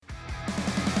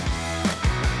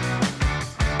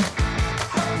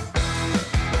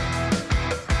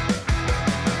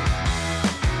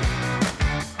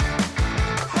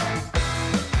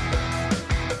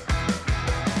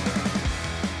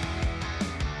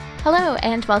Hello,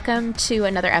 and welcome to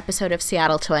another episode of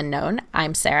Seattle to Unknown.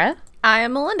 I'm Sarah. I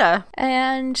am Melinda.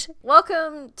 And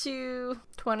welcome to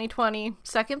 2020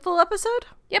 second full episode?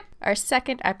 Yep, our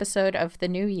second episode of the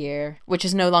new year, which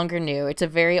is no longer new. It's a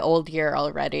very old year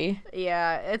already.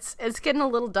 Yeah, it's getting a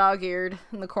little dog-eared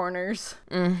in the corners.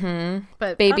 Mm-hmm.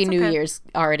 But Baby New Year's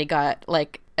already got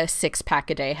like a 6-pack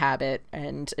a day habit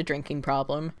and a drinking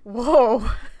problem. Whoa,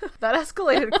 that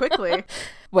escalated quickly.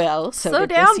 Well, so slow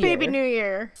down, Baby New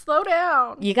Year. Slow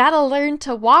down. You gotta learn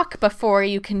to walk before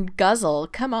you can guzzle.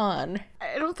 Come on.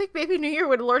 I don't think Baby New Year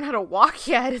would learn how to walk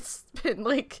yet. It's been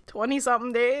like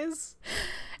 20-something days.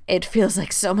 It feels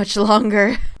like so much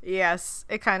longer. Yes,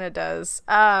 it kind of does.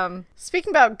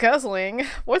 Speaking about guzzling,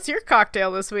 what's your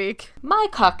cocktail this week? My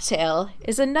cocktail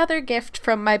is another gift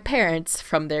from my parents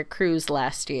from their cruise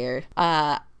last year.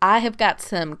 I have got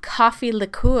some coffee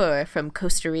liqueur from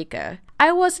Costa Rica.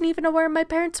 I wasn't even aware my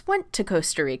parents went to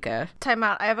Costa Rica. Time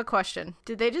out, I have a question.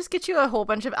 Did they just get you a whole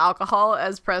bunch of alcohol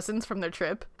as presents from their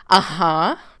trip?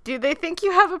 Uh-huh. Do they think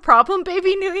you have a problem,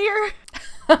 Baby New Year?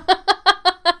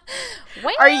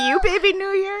 Well, are you Baby New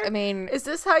Year? I mean, is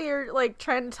this how you're like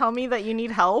trying to tell me that you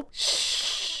need help?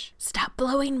 Shh! Stop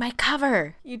blowing my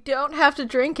cover. You don't have to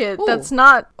drink it. Ooh. That's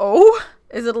not. Oh,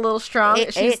 is it a little strong?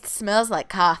 It smells like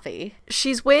coffee.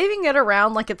 She's waving it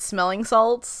around like it's smelling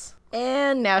salts.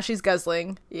 And now she's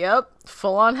guzzling. Yep,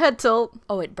 full on head tilt.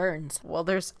 Oh, it burns. Well,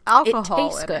 there's alcohol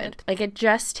it tastes in good. it. Like, it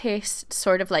just tastes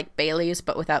sort of like Bailey's,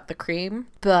 but without the cream.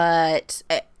 But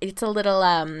it's a little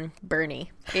burny.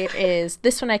 It is,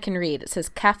 this one I can read. It says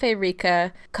Cafe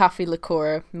Rica coffee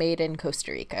liqueur made in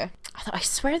Costa Rica. Although I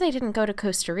swear they didn't go to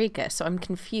Costa Rica, so I'm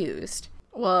confused.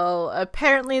 Well,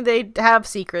 apparently they have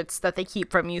secrets that they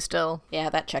keep from you still. Yeah,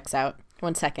 that checks out.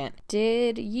 1 second.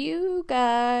 Did you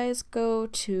guys go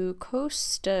to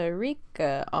Costa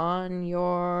Rica on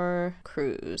your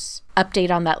cruise? Update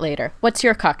on that later. What's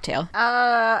your cocktail?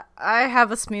 I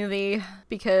have a smoothie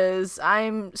because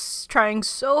I'm trying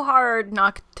so hard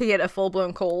not to get a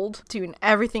full-blown cold. Doing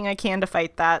everything I can to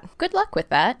fight that. Good luck with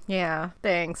that. Yeah,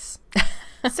 thanks.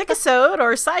 Sickisode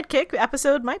or sidekick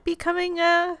episode might be coming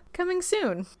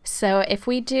soon. So if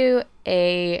we do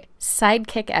a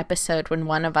sidekick episode when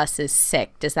one of us is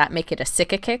sick, does that make it a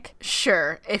sicka-kick?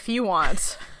 Sure, if you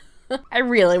want. I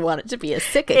really want it to be a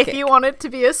sicka-kick. If you want it to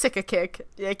be a sicka-kick,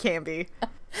 it can be.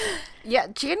 Yeah,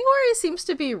 January seems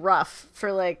to be rough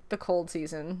for like the cold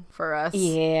season for us.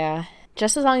 Yeah.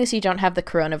 Just as long as you don't have the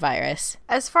coronavirus.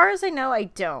 As far as I know, I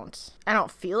don't. I don't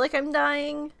feel like I'm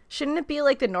dying. Shouldn't it be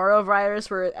like the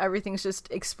norovirus where everything's just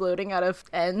exploding out of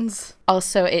ends?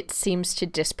 Also, it seems to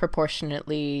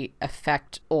disproportionately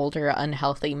affect older,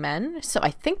 unhealthy men. So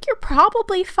I think you're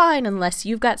probably fine unless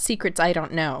you've got secrets I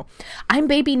don't know. I'm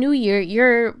Baby New Year.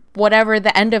 You're whatever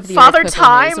the end of the Father Earth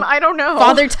Time? is. I don't know.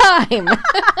 Father Time.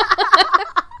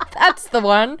 That's the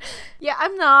one. Yeah,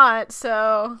 I'm not,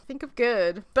 so think of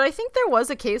good. But I think there was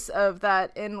a case of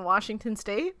that in Washington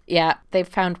State. Yeah, they've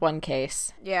found one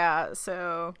case. Yeah,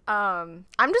 so I'm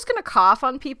just gonna cough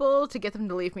on people to get them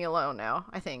to leave me alone now,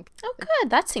 I think. Oh, good.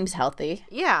 That seems healthy.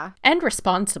 Yeah. And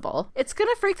responsible. It's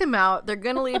gonna freak them out. They're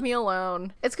gonna leave me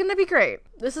alone. It's gonna be great.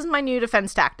 This is my new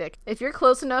defense tactic. If you're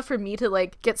close enough for me to,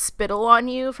 like, get spittle on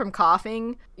you from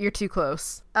coughing, you're too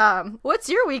close. What's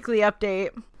your weekly update?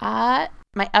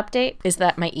 My update is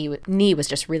that my knee was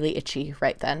just really itchy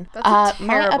right then. That's a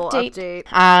terrible update.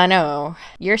 I know.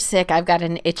 You're sick. I've got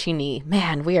an itchy knee.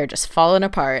 Man, we are just falling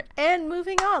apart. And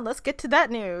moving on, let's get to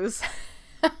that news.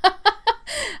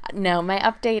 No, my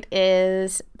update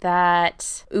is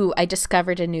that, I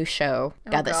discovered a new show.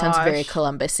 God, that sounds very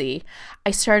Columbus-y.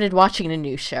 I started watching a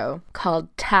new show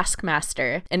called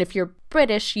Taskmaster. And if you're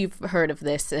British, you've heard of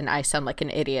this, and I sound like an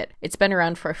idiot. It's been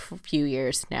around for a few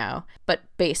years now. But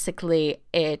basically,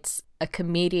 it's a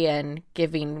comedian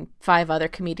giving 5 other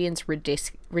comedians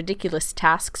ridiculous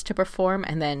tasks to perform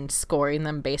and then scoring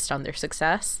them based on their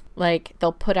success. Like,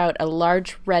 they'll put out a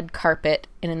large red carpet,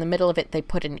 and in the middle of it, they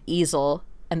put an easel,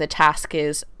 and the task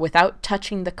is, without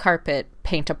touching the carpet,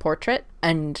 paint a portrait.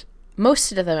 And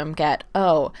most of them get,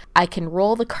 I can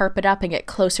roll the carpet up and get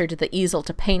closer to the easel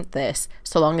to paint this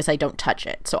so long as I don't touch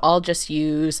it. So I'll just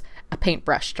use a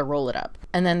paintbrush to roll it up.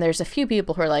 And then there's a few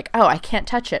people who are like, I can't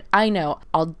touch it. I know.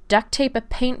 I'll duct tape a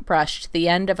paintbrush to the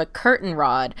end of a curtain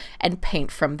rod and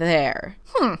paint from there.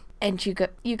 And you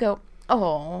go,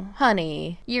 oh,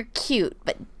 honey, you're cute,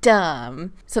 but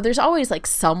dumb. So there's always like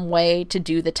some way to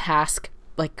do the task,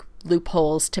 like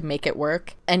loopholes to make it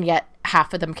work. And yet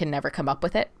half of them can never come up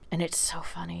with it. And it's so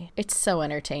funny. It's so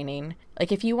entertaining. Like,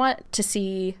 if you want to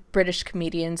see British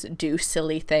comedians do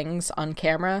silly things on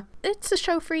camera, it's a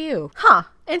show for you. Huh.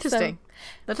 Interesting.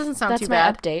 That doesn't sound too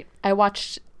bad. That's my update. I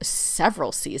watched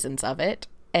several seasons of it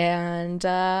and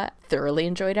thoroughly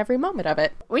enjoyed every moment of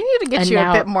it. We need to get you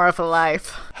a bit more of a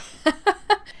life.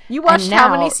 You watched how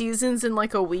many seasons in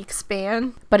like a week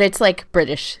span? But it's like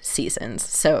British seasons,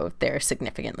 so they're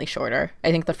significantly shorter.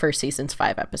 I think the first season's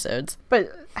 5 episodes.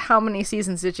 But how many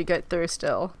seasons did you get through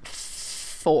still?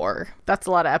 4. That's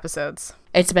a lot of episodes.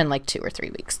 It's been like 2 or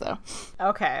 3 weeks, though.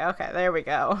 Okay, there we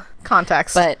go.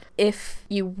 Context. But if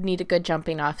you need a good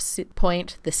jumping off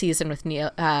point, the season with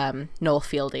Noel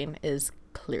Fielding is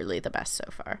clearly the best so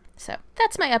far. So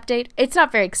that's my update. It's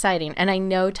not very exciting, and I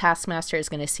know Taskmaster is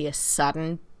going to see a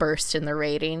sudden burst in the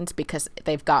ratings because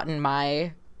they've gotten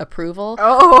my approval.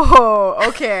 Oh,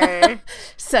 okay.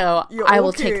 So I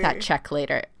will take that check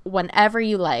later. Whenever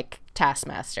you like,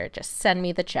 Taskmaster, just send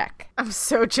me the check. I'm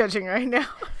so judging right now.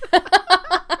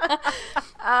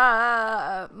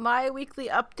 My weekly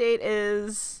update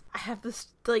is I have this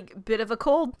like bit of a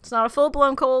cold. It's not a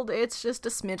full-blown cold, it's just a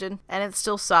smidgen, and it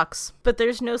still sucks. But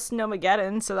there's no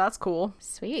Snowmageddon, so that's cool.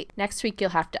 Sweet. Next week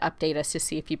you'll have to update us to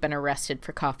see if you've been arrested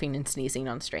for coughing and sneezing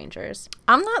on strangers.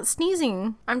 I'm not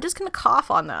sneezing. I'm just gonna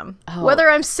cough on them. Oh, whether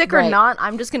I'm sick or not,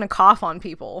 I'm just gonna cough on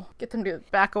people. Get them to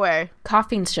back away.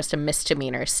 Coughing's just a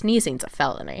misdemeanor. Sneezing's a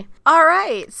felony. All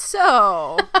right,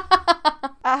 so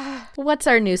what's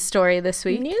our news story this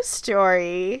week? News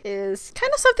story is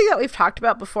kind of something that we've talked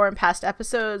about before in past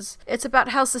episodes. It's about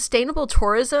how sustainable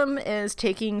tourism is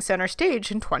taking center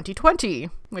stage in 2020,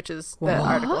 which is the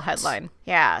article headline.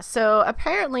 Yeah, so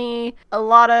apparently a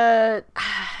lot of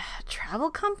travel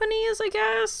companies, I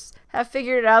guess, have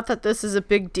figured out that this is a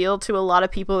big deal to a lot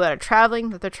of people that are traveling,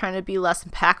 that they're trying to be less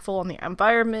impactful on the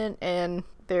environment and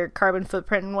their carbon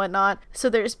footprint and whatnot. So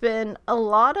there's been a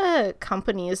lot of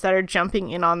companies that are jumping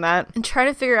in on that and trying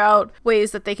to figure out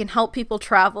ways that they can help people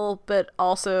travel, but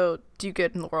also do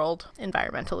good in the world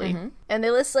environmentally. Mm-hmm. And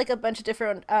they list like a bunch of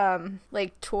different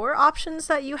like tour options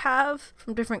that you have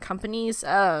from different companies.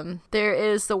 There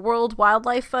is the World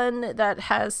Wildlife Fund that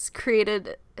has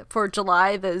created for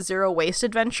July the Zero Waste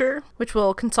Adventure, which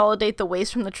will consolidate the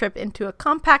waste from the trip into a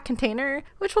compact container,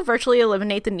 which will virtually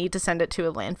eliminate the need to send it to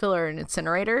a landfill or an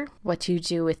incinerator. What do you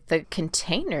do with the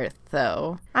container,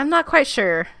 though? I'm not quite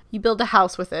sure. You build a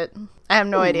house with it. I have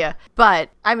no idea. But,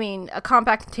 I mean, a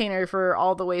compact container for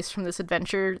all the waste from this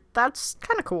adventure, that's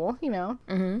kind of cool, you know?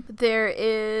 Mm-hmm. There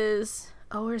is...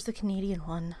 Oh, where's the Canadian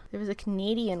one? There was a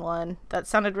Canadian one that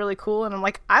sounded really cool, and I'm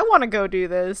like, I want to go do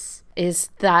this. Is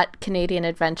that Canadian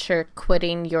adventure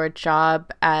quitting your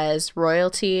job as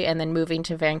royalty and then moving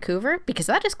to Vancouver? Because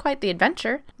that is quite the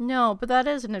adventure. No, but that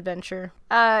is an adventure.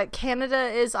 Canada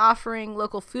is offering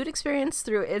local food experience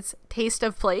through its Taste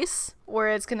of Place, where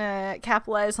it's going to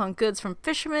capitalize on goods from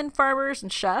fishermen, farmers,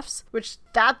 and chefs, which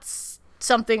that's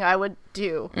something I would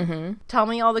do. Mm-hmm. Tell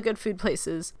me all the good food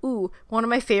places. Ooh, one of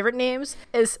my favorite names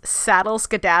is Saddle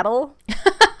Skedaddle.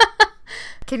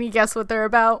 Can you guess what they're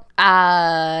about?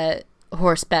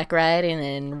 Horseback riding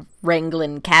and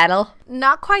wrangling cattle.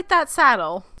 Not quite that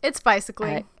saddle. It's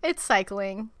bicycling. It's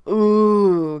cycling.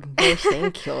 Ooh, no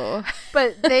thank you.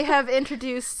 But they have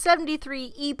introduced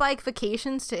 73 e-bike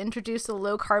vacations to introduce a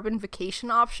low-carbon vacation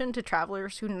option to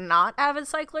travelers who are not avid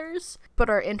cyclers, but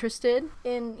are interested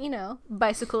in, you know,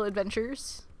 bicycle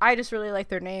adventures. I just really like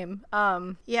their name.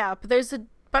 Yeah, but there's a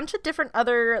bunch of different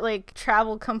other, like,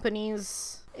 travel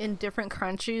companies in different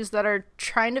countries that are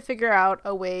trying to figure out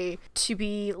a way to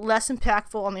be less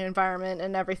impactful on the environment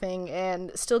and everything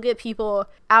and still get people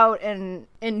out and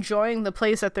enjoying the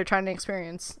place that they're trying to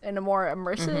experience in a more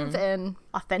immersive and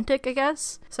authentic, I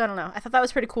guess. So I don't know. I thought that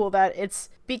was pretty cool that it's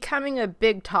becoming a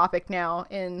big topic now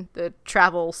in the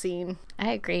travel scene.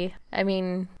 I agree. I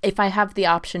mean, if I have the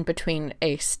option between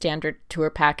a standard tour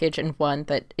package and one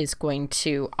that is going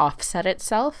to offset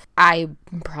itself, I'm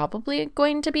probably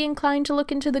going to be inclined to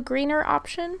look into the greener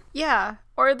option. Yeah.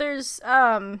 Or there is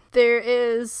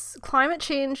climate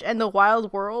change and the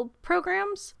wild world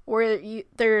programs where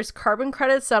there's carbon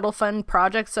credits that'll fund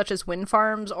projects such as wind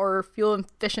farms or fuel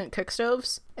efficient cook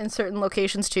stoves in certain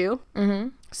locations too. Mm-hmm.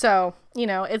 So, you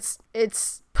know, it's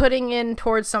putting in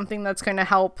towards something that's going to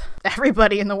help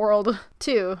everybody in the world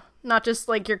too. Not just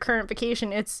like your current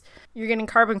vacation, you're getting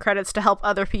carbon credits to help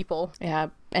other people. Yeah,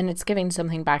 and it's giving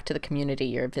something back to the community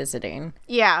you're visiting.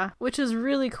 Yeah, which is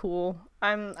really cool.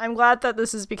 I'm glad that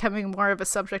this is becoming more of a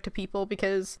subject to people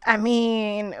because, I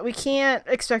mean, we can't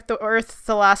expect the Earth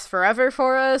to last forever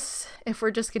for us if we're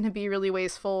just going to be really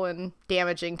wasteful and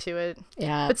damaging to it.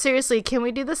 Yeah. But seriously, can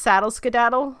we do the saddle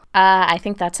skedaddle? I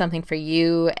think that's something for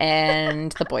you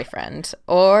and the boyfriend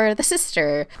or the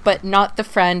sister, but not the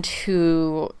friend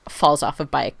who falls off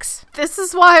of bikes. This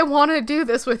is why I want to do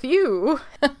this with you.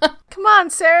 Come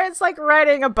on, Sarah, it's like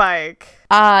riding a bike.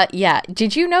 Yeah.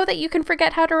 Did you know that you can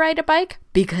forget how to ride a bike?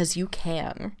 Because you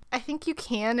can. I think you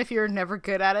can if you're never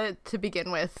good at it to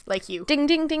begin with, like you. Ding,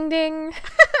 ding, ding, ding.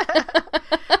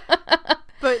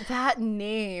 But that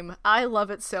name, I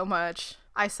love it so much.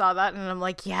 I saw that and I'm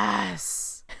like,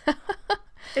 yes.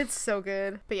 It's so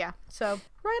good. But yeah, so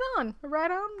right on.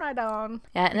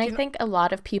 Yeah, and I think a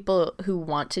lot of people who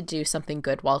want to do something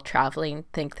good while traveling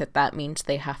think that that means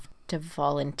they have to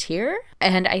volunteer.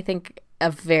 And I think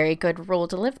a very good rule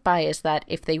to live by is that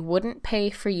if they wouldn't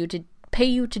pay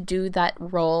you to do that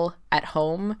role at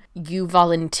home, you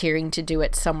volunteering to do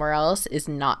it somewhere else is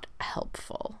not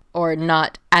helpful, or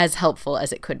not as helpful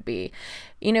as it could be.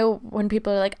 You know, when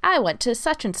people are like, I went to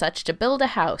such and such to build a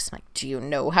house. I'm like, do you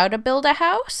know how to build a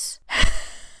house?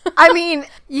 I mean,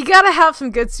 you gotta have some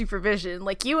good supervision.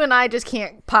 Like, you and I just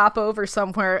can't pop over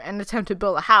somewhere and attempt to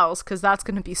build a house, because that's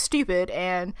gonna be stupid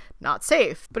and not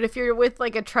safe. But if you're with,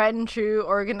 like, a tried and true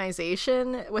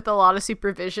organization with a lot of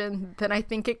supervision, then I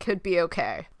think it could be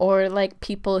okay. Or, like,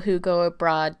 people who go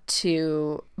abroad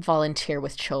to volunteer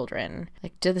with children.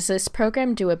 Like, does this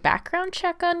program do a background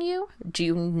check on you? Do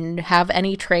you have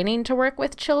any training to work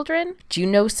with children? Do you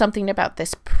know something about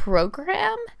this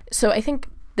program? So I think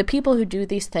the people who do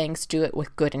these things do it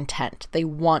with good intent. They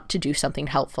want to do something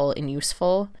helpful and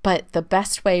useful, but the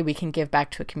best way we can give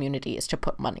back to a community is to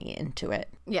put money into it.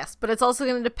 Yes, but it's also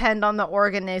going to depend on the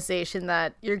organization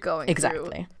that you're going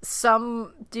Exactly. through.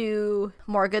 Some do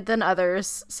more good than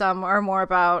others. Some are more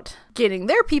about getting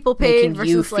their people paid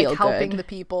versus like helping the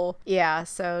people. Yeah,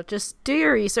 so just do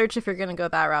your research if you're going to go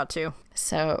that route too.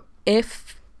 So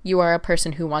if you are a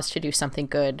person who wants to do something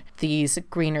good, these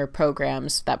greener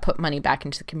programs that put money back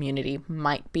into the community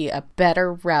might be a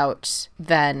better route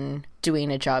than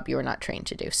doing a job you were not trained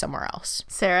to do somewhere else.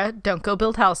 Sarah, don't go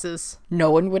build houses.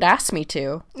 No one would ask me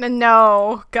to.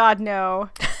 No. God, no.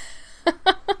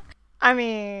 I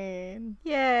mean,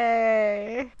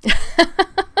 yay.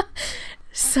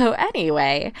 So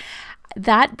anyway,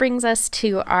 that brings us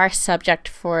to our subject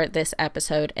for this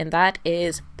episode, and that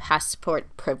is passport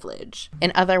privilege.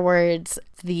 In other words,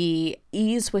 the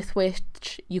ease with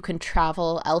which you can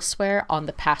travel elsewhere on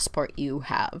the passport you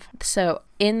have. So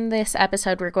in this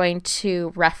episode, we're going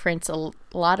to reference a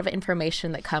lot of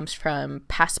information that comes from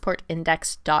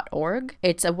passportindex.org.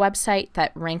 It's a website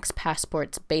that ranks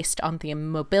passports based on the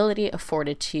mobility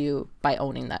afforded to you by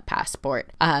owning that passport.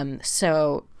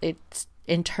 So it's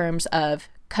in terms of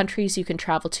countries you can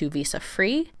travel to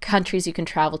visa-free, countries you can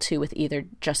travel to with either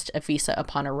just a visa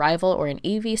upon arrival or an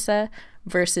e-visa,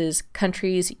 versus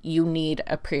countries you need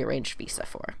a prearranged visa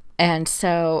for. And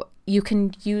so you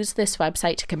can use this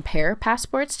website to compare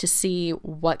passports to see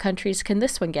what countries can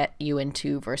this one get you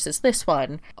into versus this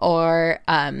one. Or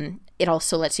it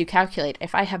also lets you calculate,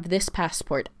 if I have this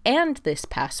passport and this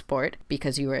passport,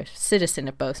 because you were a citizen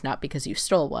of both, not because you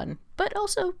stole one, but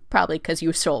also probably because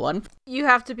you stole one. You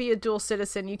have to be a dual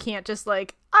citizen. You can't just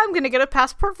like, I'm going to get a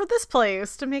passport for this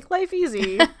place to make life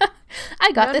easy.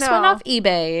 I got this one off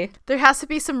eBay. There has to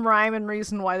be some rhyme and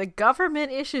reason why the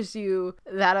government issues you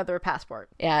that other passport.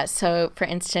 Yeah, so for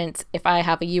instance, if I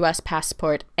have a US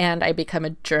passport and I become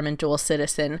a German dual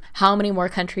citizen, how many more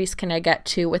countries can I get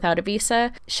to without a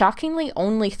visa? Shockingly,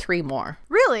 only 3 more.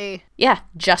 Really? Yeah,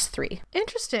 just 3.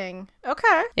 Interesting.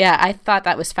 Okay. Yeah, I thought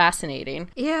that was fascinating.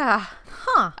 Yeah.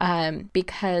 Huh.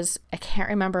 Because I can't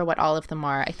remember what all of them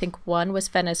are. I think one was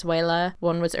Venezuela,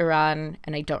 one was Iran,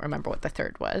 and I don't remember what the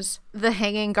third was. The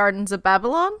Hanging Gardens of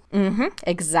Babylon? Mm-hmm,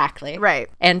 exactly. Right.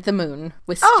 And the moon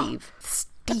with Steve.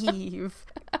 Steve.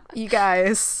 You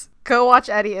guys, go watch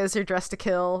Eddie Izzard Dressed to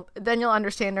Kill. Then you'll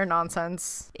understand our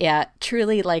nonsense. Yeah,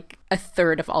 truly like a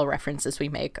third of all references we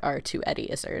make are to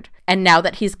Eddie Izzard. And now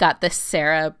that he's got this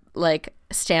Sarah, like,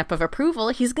 stamp of approval,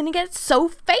 he's gonna get so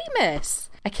famous.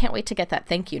 I can't wait to get that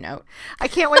thank you note. I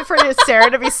can't wait for Sarah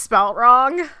to be spelt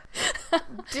wrong.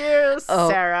 Dear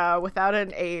Sarah, without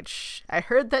an H, I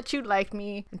heard that you liked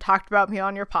me and talked about me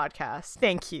on your podcast.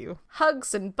 Thank you.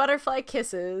 Hugs and butterfly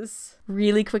kisses.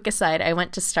 Really quick aside, I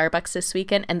went to Starbucks this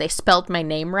weekend and they spelled my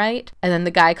name right. And then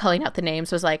the guy calling out the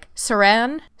names was like,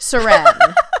 Saran. It's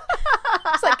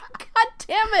like, God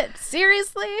damn it.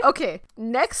 Seriously? Okay,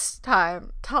 next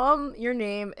time, tell them your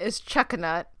name is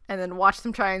Chuckanut. And then watch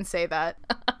them try and say that.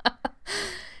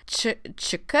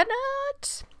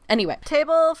 Chuckanut? Anyway.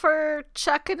 Table for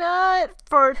Chuckanut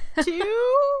for 2?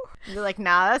 They're like,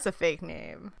 nah, that's a fake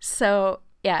name. So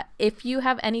Yeah, if you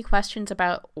have any questions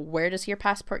about where does your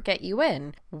passport get you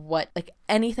in,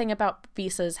 anything about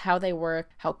visas, how they work,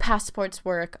 how passports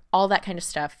work, all that kind of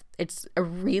stuff, it's a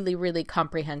really, really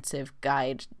comprehensive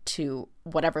guide to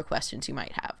whatever questions you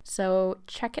might have. So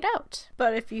check it out.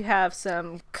 But if you have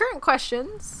some current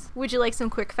questions, would you like some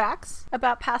quick facts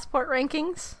about passport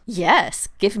rankings? Yes,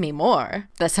 give me more.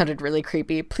 That sounded really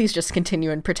creepy. Please just continue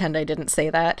and pretend I didn't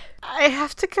say that. I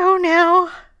have to go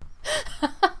now.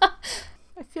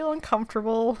 I feel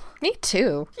uncomfortable. Me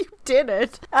too. You did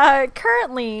it.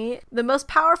 Currently, the most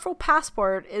powerful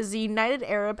passport is the United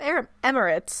Arab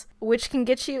Emirates, which can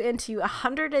get you into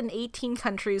 118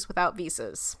 countries without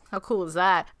visas. How cool is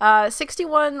that?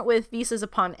 61 with visas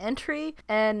upon entry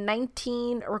and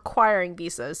 19 requiring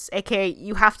visas, aka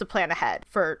you have to plan ahead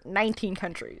for 19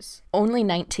 countries. Only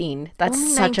 19. That's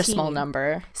Only such 19. a small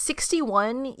number.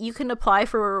 61 you can apply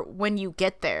for when you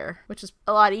get there, which is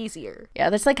a lot easier. Yeah,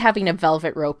 that's like having a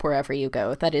velvet rope wherever you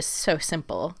go. That is so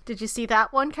simple. Did you see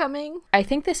that one coming? I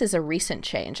think this is a recent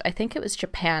change. I think it was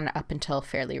Japan up until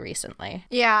fairly recently.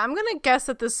 Yeah, I'm gonna guess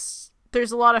that there's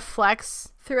a lot of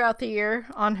flex throughout the year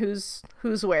on who's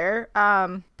where.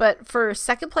 But for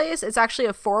second place, it's actually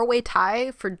a 4-way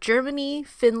tie for Germany,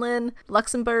 Finland,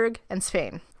 Luxembourg, and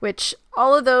Spain, which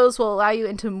all of those will allow you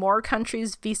into more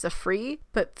countries visa-free,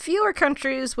 but fewer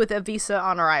countries with a visa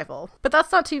on arrival. But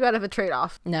that's not too bad of a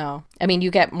trade-off. No. I mean,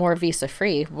 you get more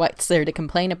visa-free. What's there to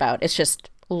complain about? It's just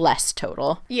less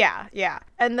total. Yeah.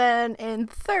 And then in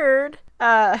third,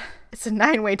 it's a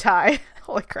 9-way tie.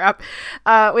 Holy crap.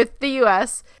 With the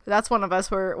US, that's one of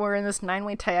us. We're in this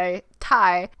 9-way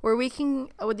tie where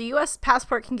the US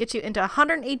passport can get you into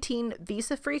 118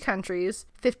 visa-free countries,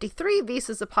 53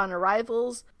 visas upon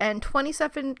arrivals, and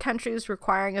 27 countries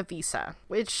requiring a visa,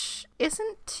 which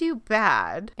isn't too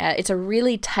bad. Yeah, it's a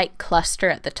really tight cluster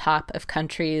at the top of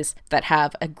countries that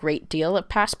have a great deal of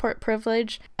passport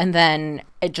privilege, and then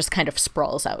it just kind of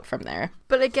sprawls out from there.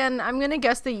 But again, I'm going to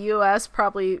guess the US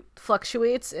probably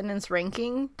fluctuates in its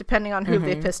ranking depending on who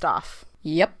they pissed off.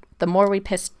 Yep. The more we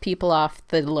piss people off,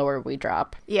 the lower we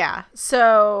drop. Yeah.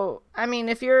 So, I mean,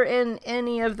 if you're in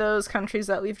any of those countries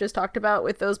that we've just talked about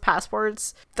with those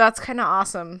passports, that's kind of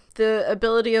awesome. The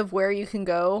ability of where you can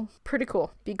go, pretty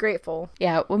cool. Be grateful.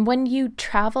 Yeah, when you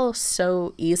travel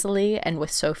so easily and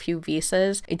with so few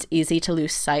visas, it's easy to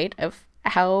lose sight of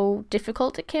how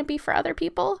difficult it can be for other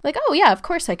people. Like, oh yeah, of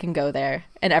course I can go there.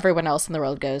 And everyone else in the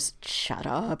world goes, shut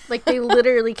up. Like, they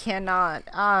literally cannot.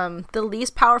 The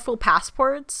least powerful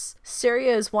passports,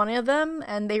 Syria is one of them,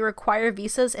 and they require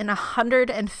visas in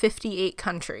 158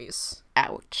 countries.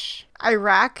 Ouch.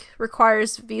 Iraq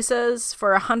requires visas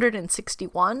for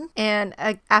 161, and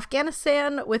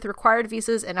Afghanistan with required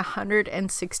visas in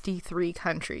 163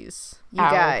 countries. You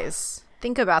Ow. guys,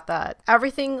 think about that.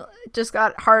 Everything just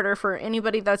got harder for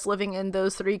anybody that's living in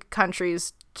those 3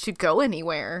 countries to go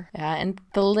anywhere. Yeah, and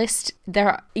the list,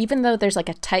 even though there's like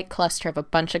a tight cluster of a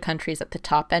bunch of countries at the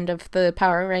top end of the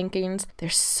power rankings,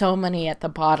 there's so many at the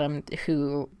bottom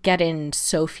who get in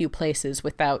so few places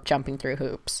without jumping through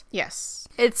hoops. Yes.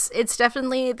 It's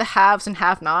definitely the haves and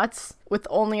have-nots with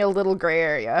only a little gray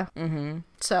area. Mm-hmm.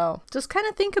 So just kind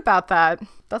of think about that.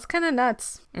 That's kind of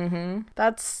nuts. Mm-hmm.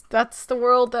 That's the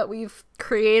world that we've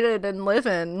created and live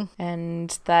in.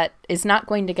 And that is not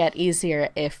going to get easier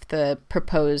if the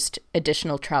proposed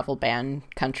additional travel ban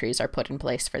countries are put in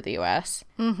place for the US.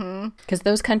 Mm-hmm. Because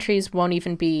those countries won't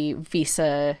even be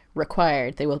visa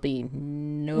required. They will be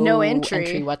no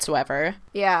entry whatsoever.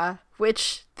 Yeah.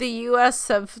 Which the US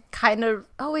have kind of...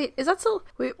 Oh, wait, is that still...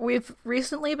 We've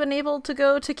recently been able to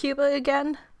go to Cuba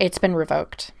again? It's been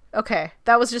revoked. Okay,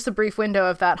 that was just a brief window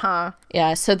of that, huh?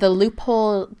 Yeah, so the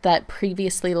loophole that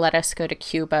previously let us go to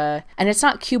Cuba, and it's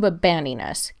not Cuba banning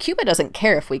us. Cuba doesn't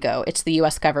care if we go. It's the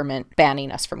US government banning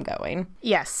us from going.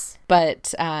 Yes.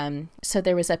 But, so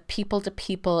there was a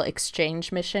people-to-people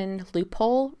exchange mission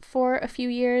loophole for a few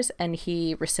years, and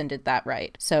he rescinded that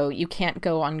right. So you can't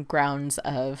go on grounds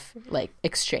of, like,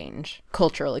 exchange.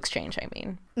 Cultural exchange, I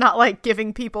mean. Not like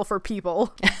giving people for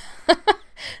people.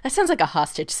 That sounds like a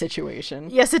hostage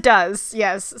situation. Yes, it does.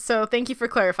 Yes. So thank you for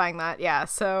clarifying that. Yeah.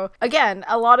 So again,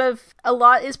 a lot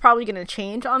is probably going to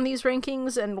change on these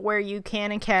rankings and where you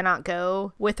can and cannot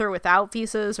go with or without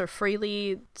visas or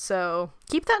freely. So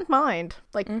keep that in mind.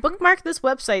 Like, bookmark this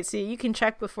website so you can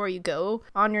check before you go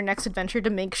on your next adventure to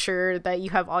make sure that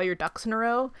you have all your ducks in a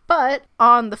row. But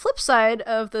on the flip side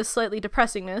of the slightly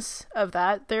depressingness of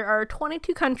that, there are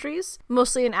 22 countries,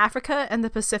 mostly in Africa and the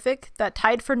Pacific, that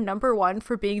tied for number one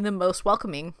for being the most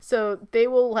welcoming. So they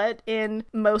will let in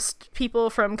most people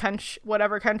from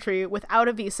whatever country without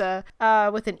a visa,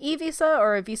 with an e-visa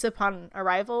or a visa upon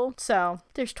arrival. So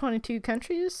there's 22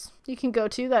 countries you can go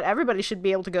to that everybody should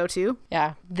be able to go to.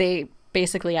 Yeah, they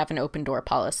basically have an open door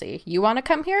policy. You want to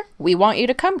come here? We want you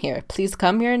to come here. Please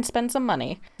come here and spend some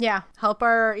money. Yeah, help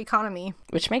our economy.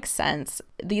 Which makes sense.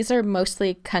 These are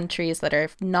mostly countries that are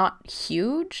not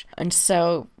huge, and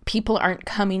so people aren't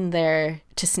coming there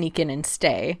to sneak in and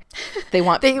stay. They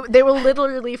want they will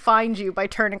literally find you by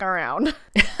turning around.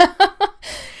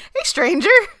 Hey, stranger,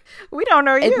 we don't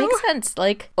know you. It makes sense.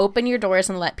 Like, open your doors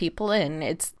and let people in.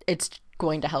 It's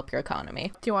going to help your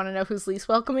economy. Do you want to know who's least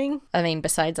welcoming? I mean,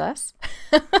 besides us?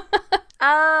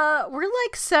 We're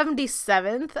like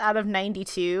 77th out of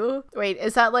 92. Wait,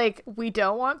 is that like we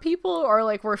don't want people or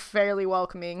like we're fairly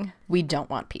welcoming? We don't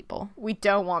want people. We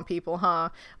don't want people, huh?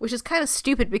 Which is kind of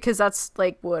stupid because that's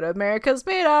like what America's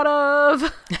made out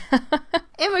of.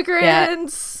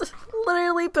 Immigrants. Yeah.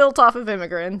 Literally built off of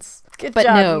immigrants. Good but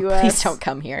job, no, US. Please don't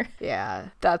come here. Yeah,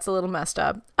 that's a little messed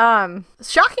up.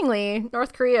 Shockingly,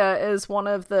 North Korea is one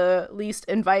of the least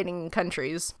inviting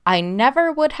countries. I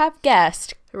never would have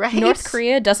guessed. Right? North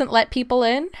Korea doesn't let people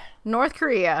in? North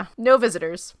Korea, no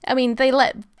visitors. I mean, they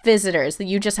let visitors.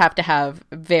 You just have to have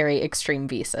very extreme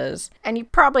visas. And you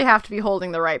probably have to be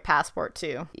holding the right passport,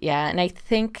 too. Yeah, and I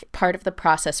think part of the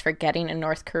process for getting a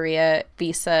North Korea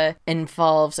visa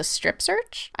involves a strip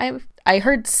search. I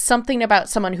heard something about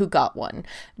someone who got one.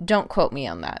 Don't quote me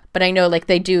on that. But I know, like,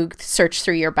 they do search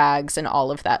through your bags and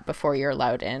all of that before you're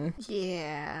allowed in.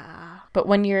 Yeah. But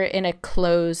when you're in a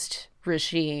closed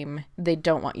regime, they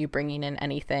don't want you bringing in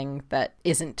anything that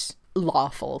isn't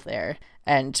lawful there.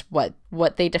 And what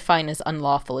they define as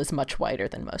unlawful is much wider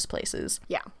than most places.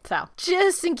 Yeah, so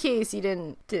just in case you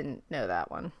didn't know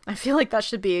that one. I feel like that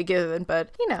should be a given,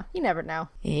 but you never know.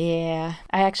 Yeah.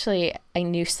 I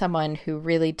knew someone who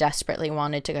really desperately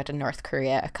wanted to go to North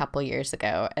Korea a couple years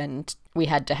ago, and we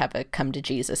had to have a come to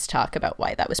Jesus talk about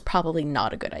why that was probably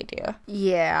not a good idea.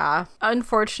 Yeah.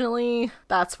 Unfortunately,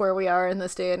 that's where we are in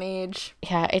this day and age.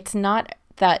 Yeah, it's not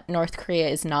that North Korea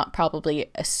is not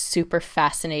probably a super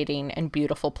fascinating and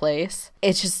beautiful place.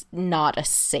 It's just not a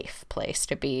safe place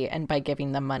to be. And by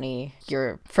giving them money,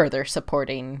 you're further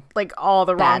supporting like all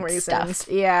the wrong reasons.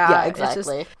 Stuff. Yeah,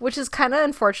 exactly. Which is kind of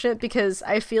unfortunate because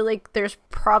I feel like there's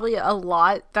probably a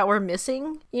lot that we're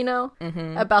missing,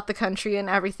 about the country and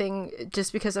everything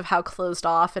just because of how closed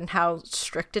off and how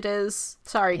strict it is.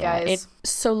 Sorry, guys.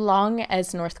 So long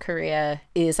as North Korea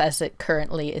is as it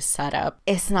currently is set up,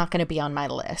 it's not going to be on my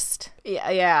list.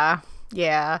 Yeah.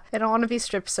 I don't want to be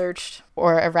strip searched.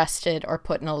 Or arrested or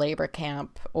put in a labor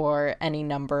camp or any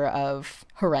number of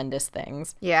horrendous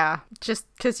things. Yeah, just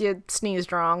because you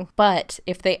sneezed wrong. But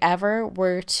if they ever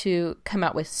were to come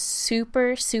out with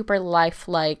super, super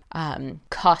lifelike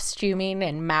costuming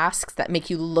and masks that make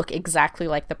you look exactly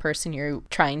like the person you're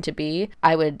trying to be,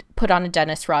 I would put on a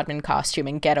Dennis Rodman costume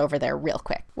and get over there real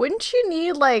quick. Wouldn't you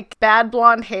need like bad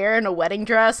blonde hair and a wedding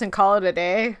dress and call it a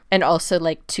day? And also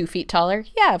like 2 feet taller?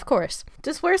 Yeah, of course.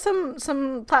 Just wear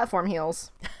some platform heels.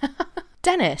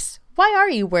 Dennis, why are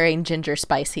you wearing ginger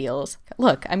spice heels?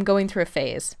 Look, I'm going through a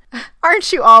phase.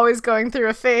 Aren't you always going through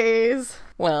a phase?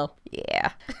 Well,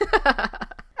 yeah.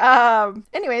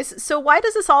 Anyways, so why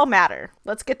does this all matter?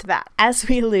 Let's get to that. As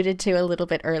we alluded to a little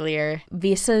bit earlier,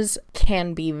 visas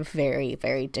can be very,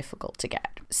 very difficult to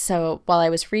get. So while I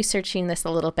was researching this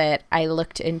a little bit, I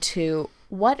looked into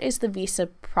what is the visa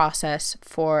process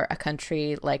for a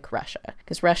country like Russia?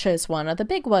 Because Russia is one of the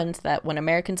big ones that when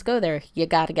Americans go there, you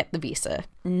gotta get the visa.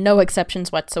 No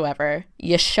exceptions whatsoever.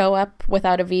 You show up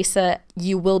without a visa,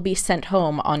 you will be sent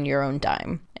home on your own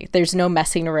dime. There's no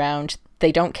messing around.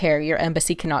 They don't care. Your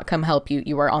embassy cannot come help you.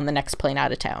 You are on the next plane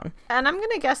out of town. And I'm going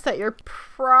to guess that you're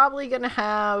probably going to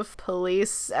have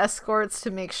police escorts to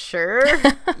make sure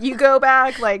you go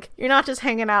back. Like, you're not just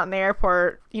hanging out in the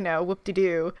airport,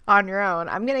 whoop-de-doo on your own.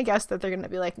 I'm going to guess that they're going to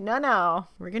be like, no,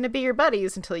 we're going to be your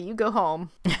buddies until you go home.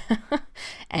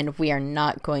 And we are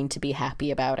not going to be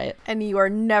happy about it. And you are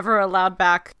never allowed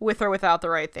back with or without the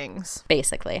right things.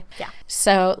 Basically. Yeah.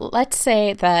 So let's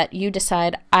say that you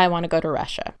decide, I want to go to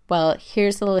Russia. Well,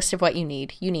 here's the list of what you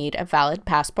need. You need a valid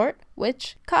passport,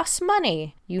 which costs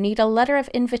money. You need a letter of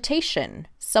invitation.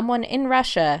 Someone in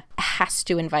Russia has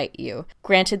to invite you.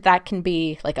 Granted, that can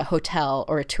be like a hotel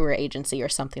or a tour agency or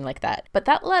something like that. But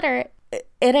that letter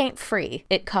it ain't free.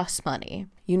 It costs money.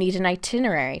 You need an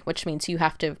itinerary, which means you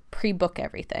have to pre-book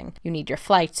everything. You need your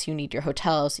flights, you need your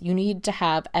hotels, you need to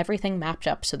have everything mapped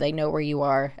up so they know where you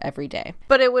are every day.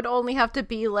 But it would only have to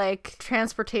be like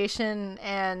transportation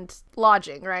and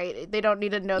lodging, right? They don't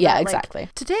need to know yeah, that, exactly.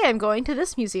 Like, today I'm going to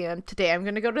this museum, today I'm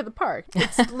going to go to the park.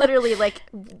 It's literally like,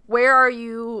 where are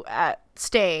you at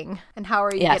staying and how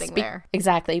are you getting there?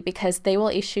 Exactly, because they will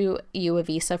issue you a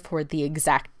visa for the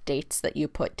exact dates that you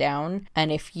put down,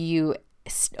 and if you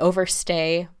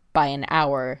overstay by an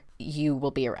hour, you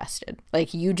will be arrested.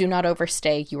 Like, you do not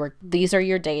overstay. These are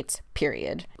your dates,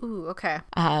 period. Ooh, okay.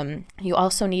 You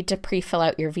also need to pre-fill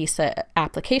out your visa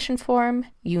application form.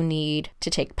 You need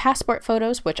to take passport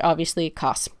photos, which obviously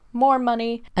costs more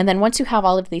money. And then once you have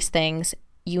all of these things,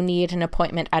 you need an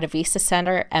appointment at a visa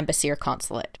center, embassy, or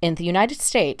consulate. In the United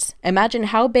States, imagine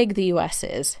how big the US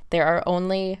is. There are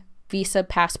only visa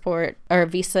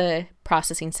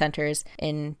processing centers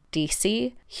in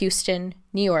DC, Houston,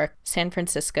 New York, San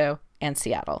Francisco, and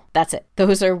Seattle. That's it.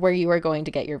 Those are where you are going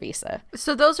to get your visa.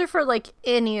 So those are for like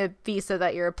any visa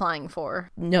that you're applying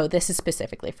for? No, this is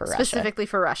specifically for Russia. Specifically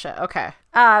for Russia. Okay.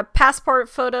 Passport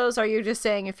photos, are you just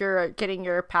saying if you're getting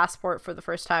your passport for the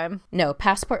first time? No,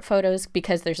 passport photos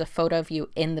because there's a photo of you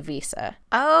in the visa.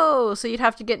 Oh, so you'd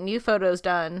have to get new photos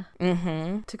done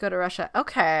to go to Russia.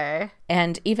 Okay.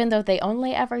 And even though they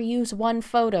only ever use one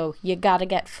photo, you gotta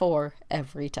get 4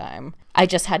 every time. I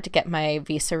just had to get my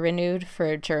visa renewed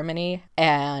for Germany,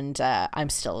 and I'm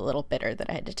still a little bitter that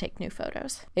I had to take new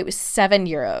photos. It was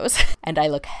 €7, and I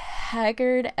look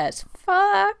haggard as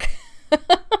fuck.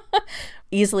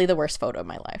 Easily the worst photo of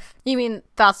my life. You mean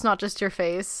that's not just your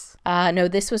face? No,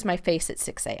 this was my face at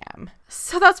 6 a.m.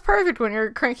 So that's perfect. When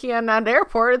you're cranky on an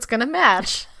airport, it's gonna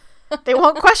match. They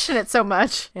won't question it so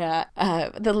much. Yeah.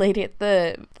 The lady at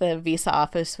the visa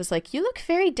office was like, "You look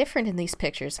very different in these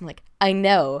pictures." I'm like, "I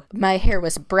know. My hair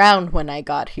was brown when I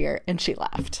got here." And she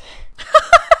laughed.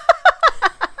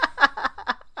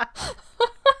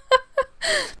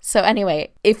 So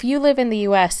anyway, if you live in the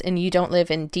US and you don't live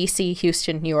in DC,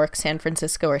 Houston, New York, San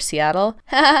Francisco, or Seattle,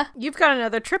 you've got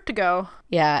another trip to go.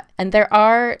 Yeah, and there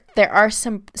are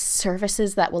some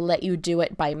services that will let you do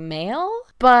it by mail,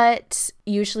 but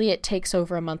usually it takes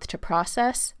over a month to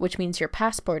process, which means your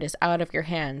passport is out of your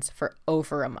hands for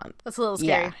over a month. That's a little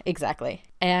scary. Yeah, exactly.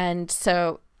 And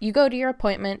so you go to your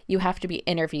appointment, you have to be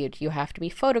interviewed, you have to be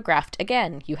photographed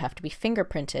again, you have to be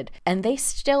fingerprinted, and they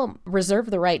still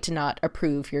reserve the right to not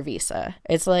approve your visa.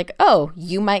 It's like, oh,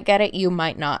 you might get it, you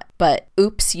might not, but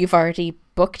oops, you've already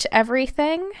booked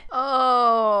everything.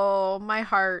 Oh, my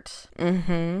heart.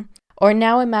 Or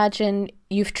now imagine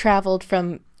you've traveled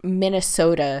from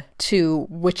Minnesota to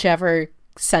whichever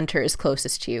center is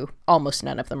closest to you. Almost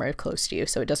none of them are close to you,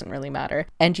 so it doesn't really matter.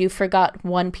 And you forgot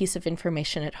one piece of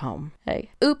information at home.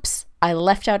 Hey, oops, I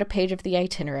left out a page of the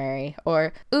itinerary.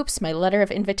 Or, oops, my letter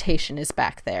of invitation is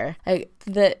back there.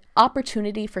 The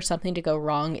opportunity for something to go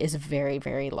wrong is very,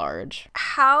 very large.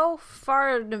 How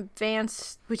far in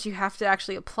advance would you have to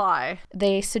actually apply?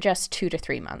 They suggest 2 to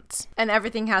 3 months. And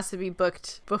everything has to be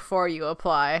booked before you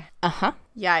apply. Uh-huh.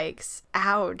 Yikes.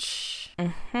 Ouch.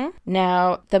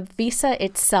 Now, the visa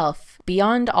itself,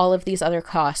 beyond all of these other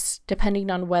costs, depending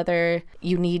on whether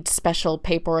you need special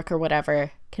paperwork or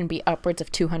whatever, can be upwards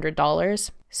of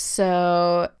 $200.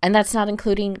 So, and that's not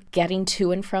including getting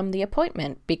to and from the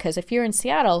appointment, because if you're in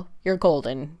Seattle, you're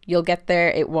golden. You'll get there.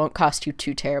 It won't cost you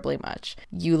too terribly much.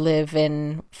 You live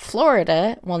in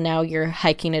Florida, well, now you're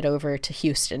hiking it over to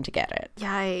Houston to get it.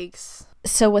 Yikes.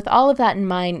 So with all of that in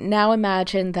mind, now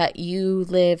imagine that you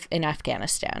live in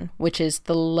Afghanistan, which is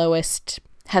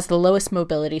has the lowest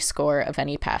mobility score of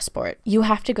any passport. You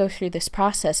have to go through this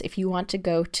process if you want to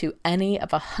go to any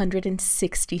of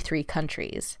 163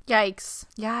 countries.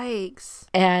 Yikes.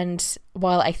 And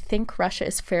while I think Russia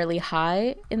is fairly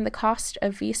high in the cost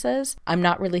of visas, I'm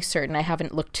not really certain. I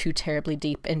haven't looked too terribly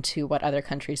deep into what other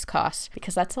countries cost,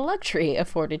 because that's a luxury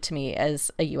afforded to me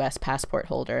as a US passport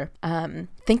holder.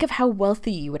 Think of how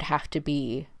wealthy you would have to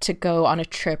be to go on a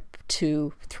trip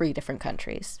to 3 different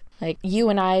countries. Like, you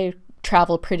and I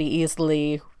travel pretty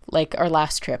easily. Like, our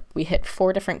last trip, we hit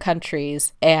 4 different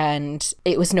countries, and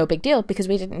it was no big deal because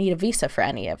we didn't need a visa for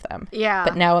any of them. Yeah.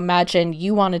 But now imagine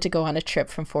you wanted to go on a trip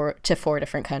from 4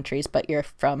 different countries, but you're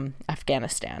from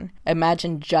Afghanistan.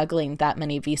 Imagine juggling that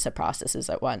many visa processes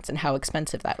at once and how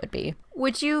expensive that would be.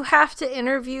 Would you have to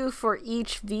interview for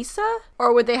each visa,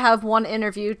 or would they have one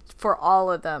interview for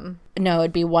all of them? No,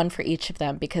 it'd be one for each of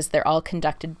them because they're all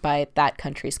conducted by that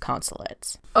country's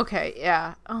consulates. Okay,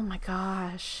 yeah. Oh my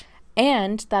gosh.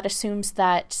 And that assumes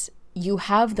that you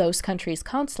have those countries'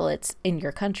 consulates in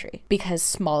your country, because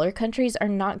smaller countries are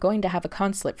not going to have a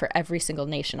consulate for every single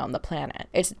nation on the planet.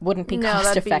 It wouldn't be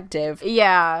cost effective.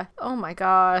 Yeah. Oh my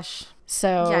gosh.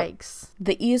 So yikes.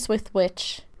 The ease with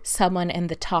which someone in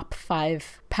the top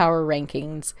 5 power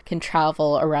rankings can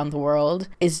travel around the world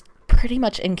is pretty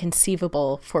much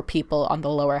inconceivable for people on the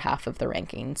lower half of the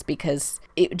rankings, because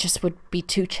it just would be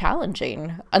too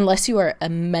challenging unless you are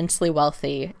immensely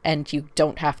wealthy and you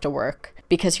don't have to work,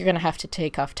 because you're going to have to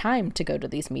take off time to go to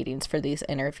these meetings for these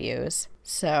interviews.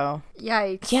 So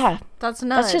yikes. Yeah, that's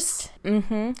nuts. That's just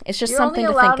it's just You're something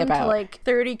only to think allowed about. into like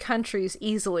 30 countries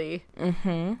easily,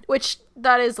 which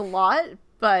that is a lot,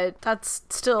 but that's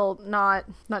still not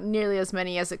nearly as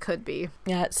many as it could be.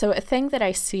 Yeah, so a thing that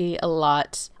I see a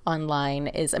lot online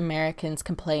is Americans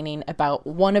complaining about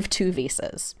one of 2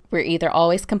 visas. We're either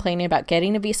always complaining about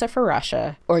getting a visa for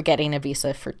Russia or getting a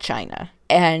visa for China.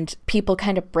 And people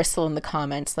kind of bristle in the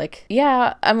comments like,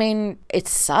 yeah, I mean, it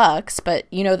sucks, but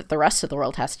you know that the rest of the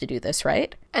world has to do this,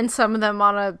 right? And some of them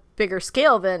on a bigger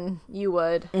scale than you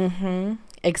would.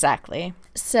 Exactly.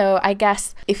 So I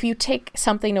guess if you take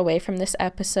something away from this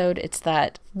episode, it's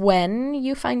that when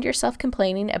you find yourself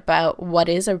complaining about what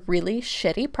is a really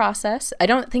shitty process, I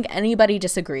don't think anybody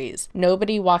disagrees.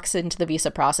 Nobody walks into the visa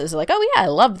process like, oh yeah, I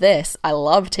love this. I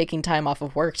love taking time off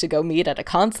of work to go meet at a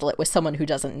consulate with someone who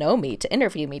doesn't know me, to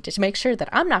interview me, to make sure that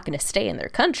I'm not going to stay in their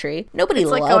country. Nobody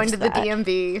loves that. It's like going to the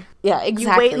DMV. Yeah,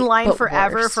 exactly. You wait in line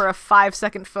forever for a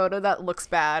 5-second photo that looks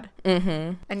bad.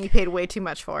 And you paid way too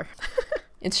much for.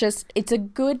 It's a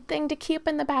good thing to keep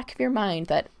in the back of your mind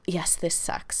that, yes, this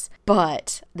sucks,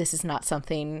 but this is not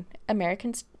something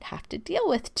Americans have to deal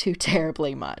with too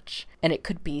terribly much. And it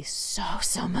could be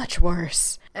so much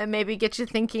worse. And maybe get you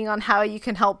thinking on how you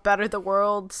can help better the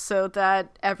world so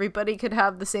that everybody could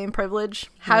have the same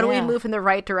privilege. How do we move in the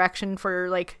right direction for,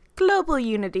 like, global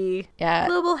unity? Yeah.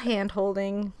 Global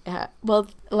hand-holding. Yeah. Well,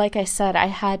 like I said, I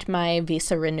had my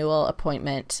visa renewal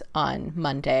appointment on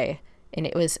Monday. And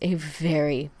it was a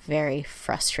very, very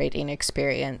frustrating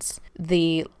experience.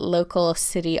 The local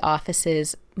city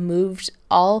offices moved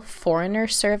all foreigner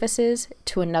services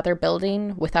to another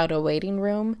building without a waiting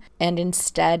room. And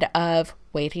instead of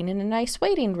waiting in a nice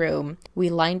waiting room, we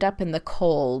lined up in the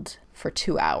cold for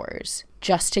 2 hours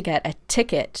just to get a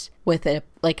ticket with at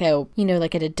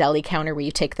a deli counter where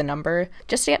you take the number,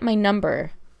 just to get my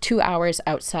number 2 hours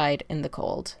outside in the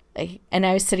cold. And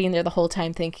I was sitting there the whole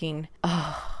time thinking,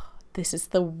 oh, this is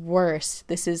the worst.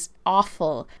 This is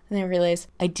awful. And then I realized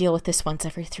I deal with this once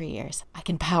every 3 years. I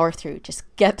can power through. Just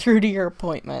get through to your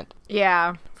appointment.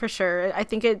 Yeah, for sure. I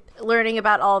think learning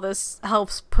about all this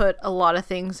helps put a lot of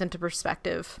things into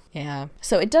perspective. Yeah.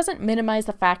 So it doesn't minimize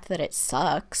the fact that it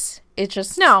sucks. It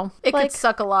just... No, it could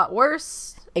suck a lot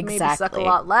worse. Exactly. Maybe suck a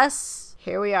lot less.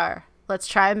 Here we are. Let's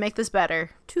try and make this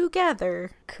better.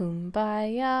 Together.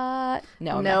 Kumbaya.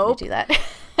 No, I'm not going to do that.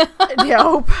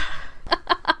 Nope.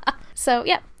 So,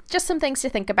 yeah, just some things to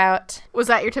think about. Was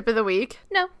that your tip of the week?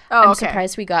 No. Oh, I'm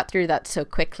surprised we got through that so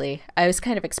quickly. I was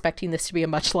kind of expecting this to be a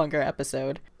much longer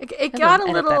episode. It got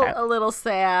a little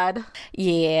sad.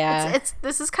 Yeah.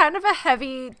 This is kind of a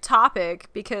heavy topic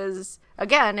because,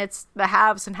 again, it's the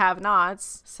haves and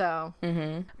have-nots, so.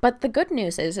 But the good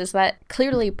news is that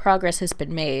clearly progress has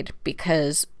been made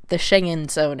because the Schengen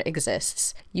zone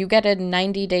exists. You get a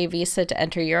 90-day visa to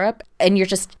enter Europe, and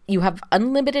you have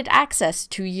unlimited access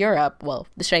to Europe, well,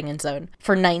 the Schengen zone,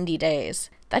 for 90 days.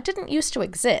 That didn't used to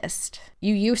exist.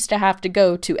 You used to have to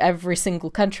go to every single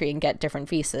country and get different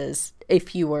visas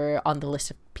if you were on the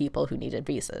list of people who needed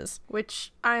visas.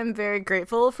 Which I'm very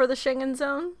grateful for the Schengen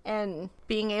zone and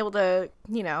being able to,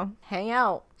 hang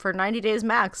out for 90 days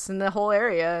max in the whole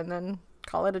area and then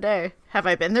call it a day. Have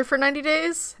I been there for 90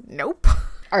 days? Nope.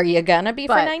 Are you gonna be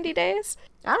for 90 days?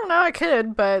 I don't know, I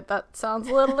could, but that sounds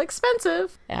a little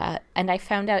expensive. Yeah, and I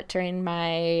found out during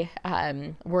my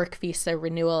work visa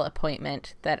renewal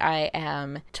appointment that I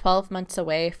am 12 months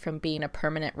away from being a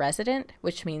permanent resident,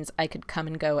 which means I could come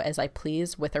and go as I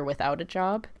please with or without a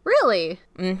job. Really?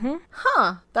 Mm-hmm.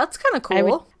 Huh, that's kind of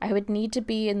cool. I would need to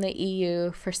be in the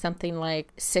EU for something like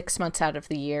 6 months out of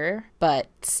the year, but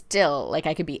still,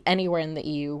 I could be anywhere in the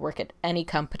EU, work at any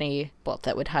company,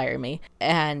 that would hire me,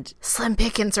 and... Slim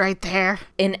pickings right there.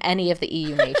 In any of the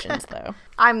EU nations, though.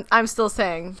 I'm still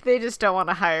saying, they just don't want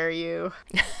to hire you.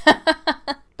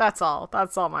 That's all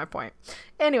my point.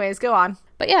 Anyways, go on.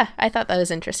 But yeah, I thought that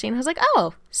was interesting. I was like,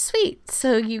 oh, sweet.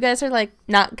 So you guys are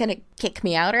not going to kick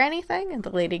me out or anything? And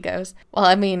the lady goes, well,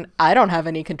 I mean, I don't have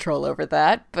any control over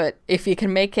that, but if you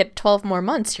can make it 12 more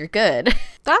months, you're good.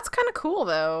 That's kind of cool,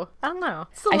 though. I don't know.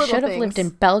 I should have lived in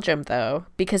Belgium, though,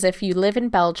 because if you live in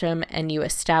Belgium and you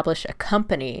establish a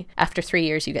company, after 3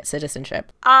 years, you get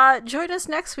citizenship. Join us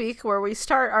next week where we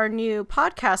start our new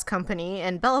podcast company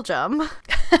in Belgium.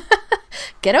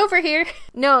 Get over here.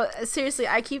 No, seriously,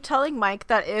 I keep telling Mike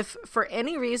that if for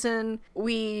any reason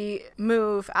we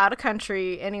move out of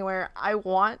country anywhere, I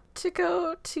want to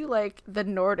go to like the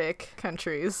Nordic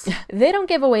countries. They don't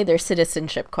give away their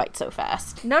citizenship quite so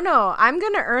fast. No, I'm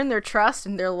gonna earn their trust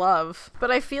and their love, but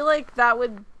I feel like that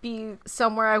would be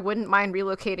somewhere I wouldn't mind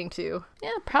relocating to.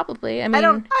 Yeah, probably. I mean, I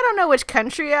don't know which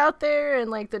country out there in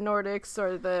like the Nordics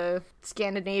or the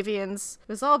Scandinavians.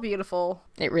 It was all beautiful.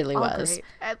 It really was.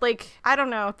 Great. Like, I don't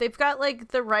know. They've got like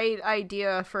the right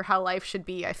idea for how life should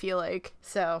be, I feel like.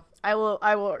 So I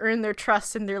will earn their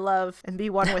trust and their love and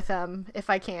be one with them if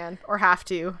I can or have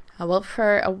to. Well,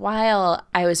 for a while,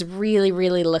 I was really,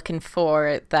 really looking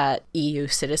for that EU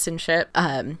citizenship,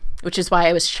 which is why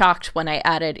I was shocked when I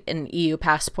added an EU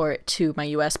passport to my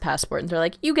US passport. And they're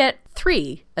like, you get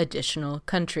 3 additional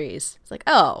countries. It's like,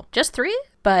 oh, just 3?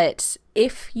 But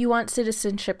if you want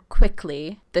citizenship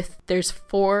quickly, there's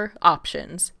 4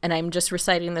 options. And I'm just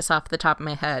reciting this off the top of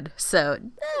my head. So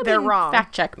they're wrong.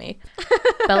 Fact check me.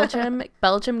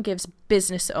 Belgium gives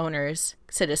business owners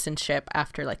citizenship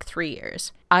after like 3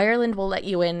 years. Ireland will let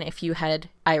you in if you had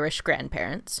Irish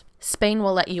grandparents. Spain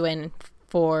will let you in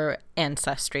for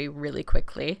ancestry really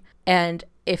quickly. And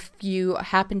if you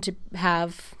happen to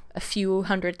have a few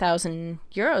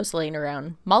 €100,000 laying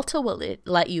around, Malta will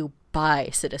let you buy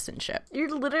citizenship. You're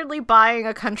literally buying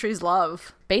a country's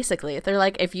love. Basically, they're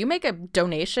like, if you make a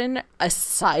donation, a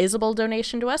sizable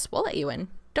donation to us, we'll let you in.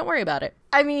 Don't worry about it.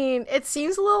 I mean, it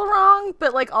seems a little wrong,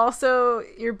 but like also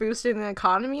you're boosting the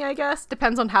economy, I guess.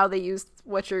 Depends on how they use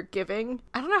what you're giving.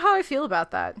 I don't know how I feel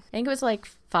about that. I think it was like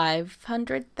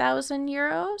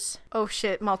 €500,000. Oh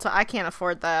shit, Malta, I can't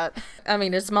afford that. I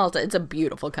mean, it's Malta. It's a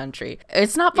beautiful country.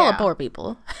 It's not full of poor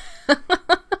people.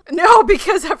 No,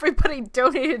 because everybody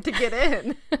donated to get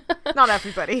in. Not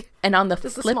everybody. And on the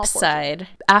flip side,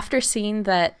 after seeing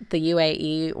that the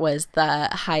UAE was the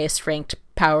highest ranked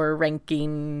power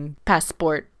ranking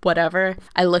passport whatever,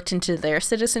 I looked into their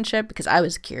citizenship because I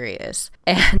was curious.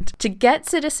 And to get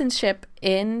citizenship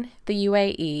in the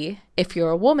UAE, if you're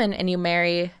a woman and you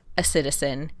marry a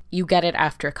citizen, you get it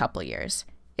after a couple years.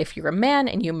 If you're a man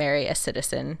and you marry a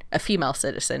female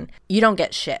citizen, you don't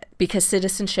get shit because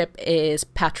citizenship is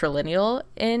patrilineal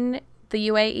in the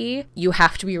UAE. You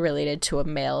have to be related to a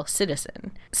male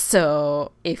citizen.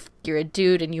 So if you're a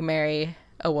dude and you marry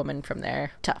a woman from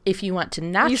there, tough. If you want to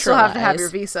naturalize, you still have to have your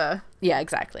visa. Yeah,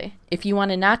 exactly. If you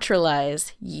want to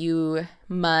naturalize, you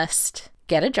must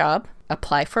get a job,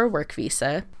 apply for a work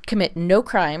visa, commit no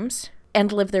crimes,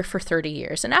 and live there for 30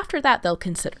 years. And after that, they'll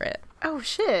consider it. Oh,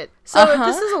 shit. So if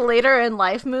this is a later in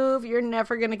life move, you're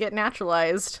never going to get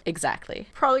naturalized. Exactly.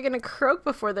 Probably going to croak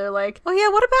before they're like, oh yeah,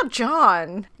 what about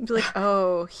John? You'd be like,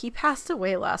 oh, he passed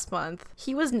away last month.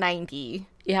 He was 90.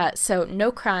 Yeah, so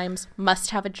no crimes,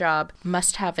 must have a job,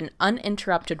 must have an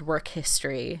uninterrupted work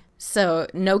history. So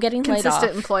no getting laid off.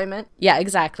 Consistent employment. Yeah,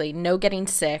 exactly. No getting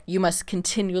sick. You must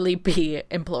continually be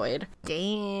employed.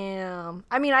 Damn.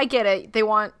 I mean, I get it. They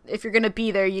want, if you're going to be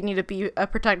there, you need to be a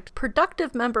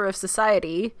productive member of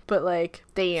society. But like,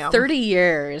 damn. 30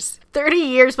 years. 30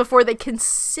 years before they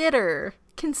consider.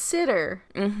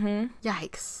 Mm-hmm.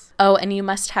 Yikes. Oh, and you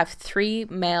must have 3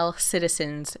 male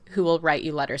citizens who will write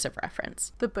you letters of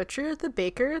reference. The butcher, the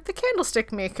baker, the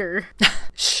candlestick maker.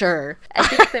 Sure. I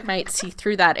think they might see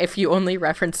through that if you only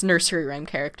reference nursery rhyme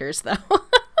characters, though.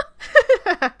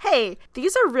 Hey,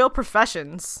 these are real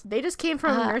professions. They just came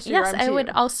from a nursery rhyme, too.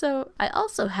 Yes, I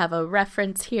also have a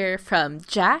reference here from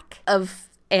Jack of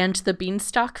And the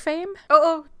Beanstalk fame.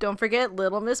 Oh, don't forget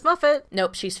Little Miss Muffet.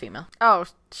 Nope, she's female. Oh,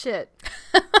 shit.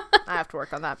 I have to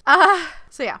work on that.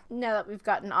 So yeah, now that we've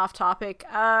gotten off topic,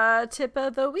 tip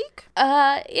of the week?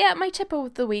 Yeah, my tip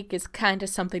of the week is kind of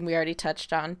something we already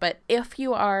touched on, but if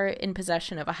you are in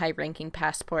possession of a high-ranking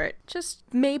passport, just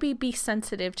maybe be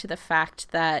sensitive to the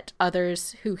fact that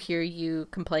others who hear you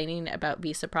complaining about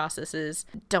visa processes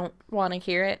don't want to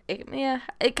hear it.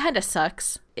 It kind of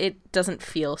sucks. It doesn't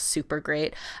feel super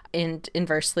great. And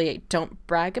inversely, don't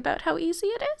brag about how easy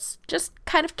it is. Just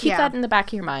kind of keep that in the back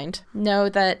of your mind. Know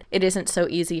that it isn't so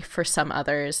easy for some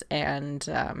others, and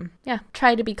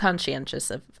try to be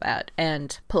conscientious of that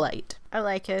and polite. I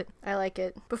like it.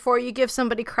 Before you give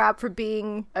somebody crap for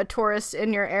being a tourist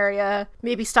in your area,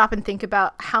 maybe stop and think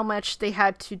about how much they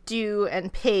had to do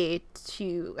and pay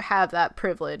to have that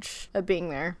privilege of being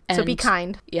there. So be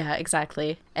kind. Yeah,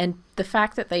 exactly. And the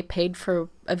fact that they paid for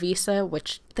a visa,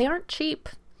 which they aren't cheap.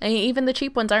 I mean, even the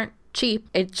cheap ones aren't cheap.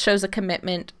 It shows a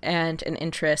commitment and an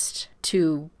interest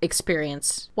to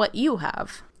experience what you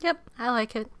have. Yep, I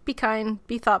like it. Be kind,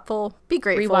 be thoughtful, be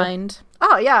grateful. Rewind.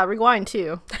 Oh, yeah, rewind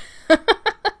too.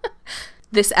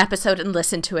 This episode and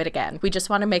listen to it again. We just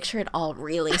want to make sure it all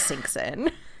really sinks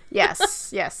in.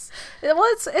 Yes. Well,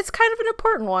 it's kind of an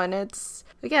important one. It's,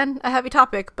 again, a heavy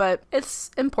topic, but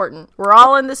it's important. We're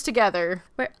all in this together.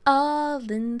 We're all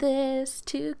in this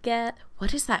together.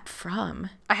 What is that from?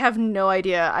 I have no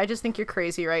idea. I just think you're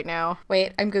crazy right now.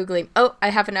 Wait, I'm Googling. Oh, I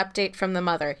have an update from the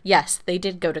mother. Yes, they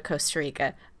did go to Costa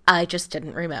Rica. I just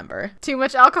didn't remember. Too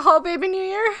much alcohol, baby New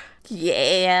Year?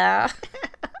 Yeah.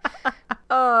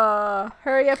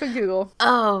 Hurry up and Google.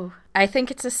 Oh, I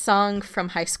think it's a song from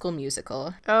High School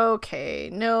Musical. Okay,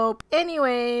 nope.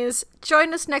 Anyways,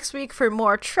 join us next week for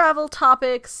more travel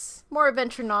topics, more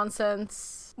adventure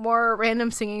nonsense, more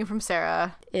random singing from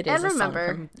Sarah. It is. And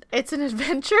remember, it's an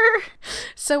adventure.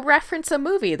 So reference a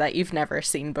movie that you've never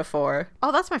seen before.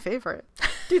 Oh, that's my favorite.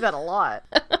 Do that a lot.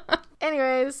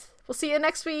 Anyways, we'll see you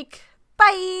next week.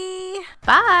 Bye!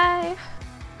 Bye!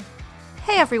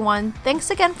 Hey everyone,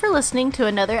 thanks again for listening to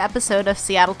another episode of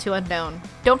Seattle to Unknown.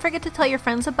 Don't forget to tell your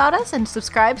friends about us and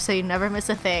subscribe so you never miss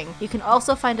a thing. You can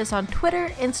also find us on Twitter,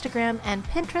 Instagram, and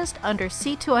Pinterest under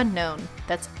Sea2Unknown.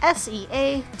 That's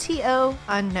SEATO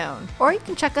Unknown. Or you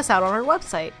can check us out on our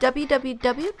website,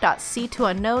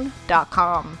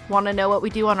 www.sea2unknown.com. Want to know what we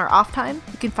do on our off time?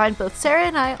 You can find both Sarah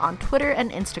and I on Twitter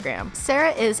and Instagram.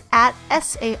 Sarah is at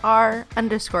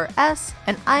SAR_S,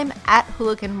 and I'm at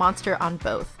Hooligan Monster on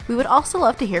both. We would also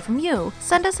love to hear from you.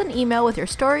 Send us an email with your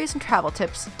stories and travel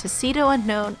tips to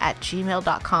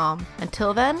sea2unknown@gmail.com.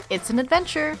 Until then, it's an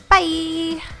adventure.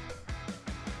 Bye!